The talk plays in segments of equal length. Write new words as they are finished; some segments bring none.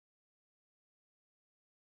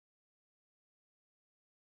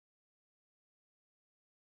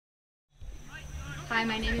Hi,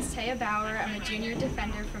 my name is Taya Bauer. I'm a junior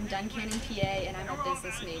defender from Duncannon, PA, and I'm a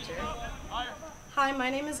business major. Hi, my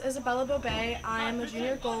name is Isabella Bobet. I am a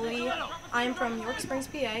junior goalie. I am from York Springs,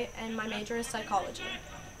 PA, and my major is psychology.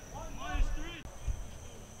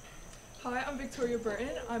 Hi, I'm Victoria Burton.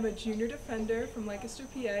 I'm a junior defender from Lancaster,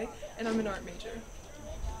 PA, and I'm an art major.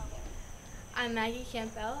 I'm Maggie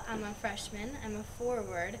Campbell. I'm a freshman. I'm a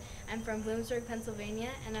forward. I'm from Bloomsburg, Pennsylvania,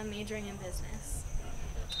 and I'm majoring in business.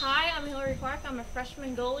 Hi, I'm Hillary Clark. I'm a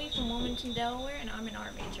freshman goalie from Wilmington, Delaware, and I'm an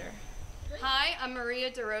art major. Hi, I'm Maria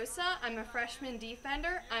DeRosa. I'm a freshman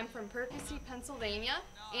defender. I'm from Percy, Pennsylvania,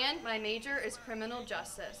 and my major is criminal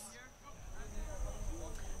justice.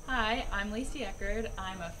 Hi, I'm Lacey Eckerd.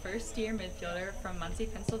 I'm a first-year midfielder from Muncie,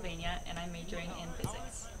 Pennsylvania, and I'm majoring in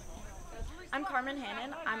physics. I'm Carmen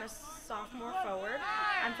Hannon. I'm a sophomore forward.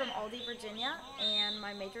 I'm from Aldie, Virginia, and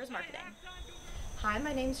my major is marketing. Hi,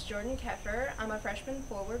 my name is Jordan Keffer. I'm a freshman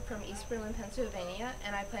forward from East Berlin, Pennsylvania,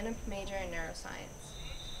 and I plan to major in neuroscience.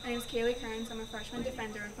 My name is Kaylee Kearns. I'm a freshman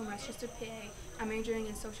defender from Westchester, PA. I'm majoring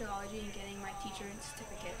in sociology and getting my teacher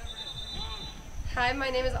certificate. Hi,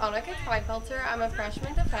 my name is Annika Kleinfelter. I'm a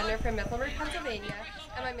freshman defender from Middleburg, Pennsylvania,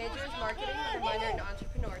 and my major is marketing with a minor in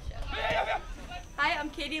entrepreneurship. Hi,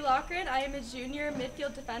 I'm Katie Lockred. I am a junior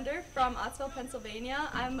midfield defender from Ottsville, Pennsylvania.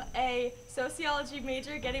 I'm a sociology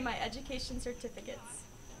major getting my education certificates.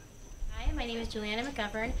 Hi, my name is Juliana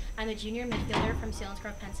McGovern. I'm a junior midfielder from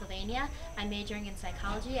Selinsgrove, Pennsylvania. I'm majoring in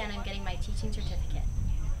psychology, and I'm getting my teaching certificate.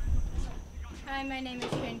 Hi, my name is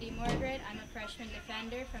Trinity Morgret. I'm a freshman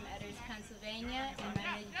defender from Edders, Pennsylvania, and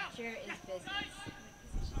my major is business.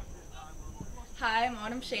 Hi, I'm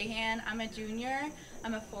Autumn Shahan. I'm a junior.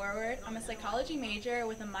 I'm a forward. I'm a psychology major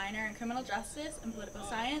with a minor in criminal justice and political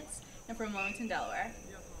science, and from Wilmington, Delaware.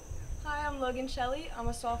 Hi, I'm Logan Shelley. I'm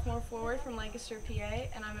a sophomore forward from Lancaster, PA,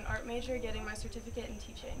 and I'm an art major getting my certificate in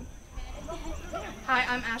teaching. Hi,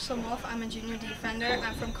 I'm Ashla Wolf. I'm a junior defender.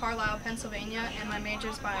 I'm from Carlisle, Pennsylvania, and my major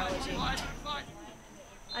is biology.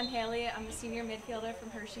 I'm Haley. I'm a senior midfielder from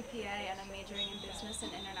Hershey, PA, and I'm majoring in business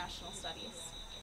and international studies.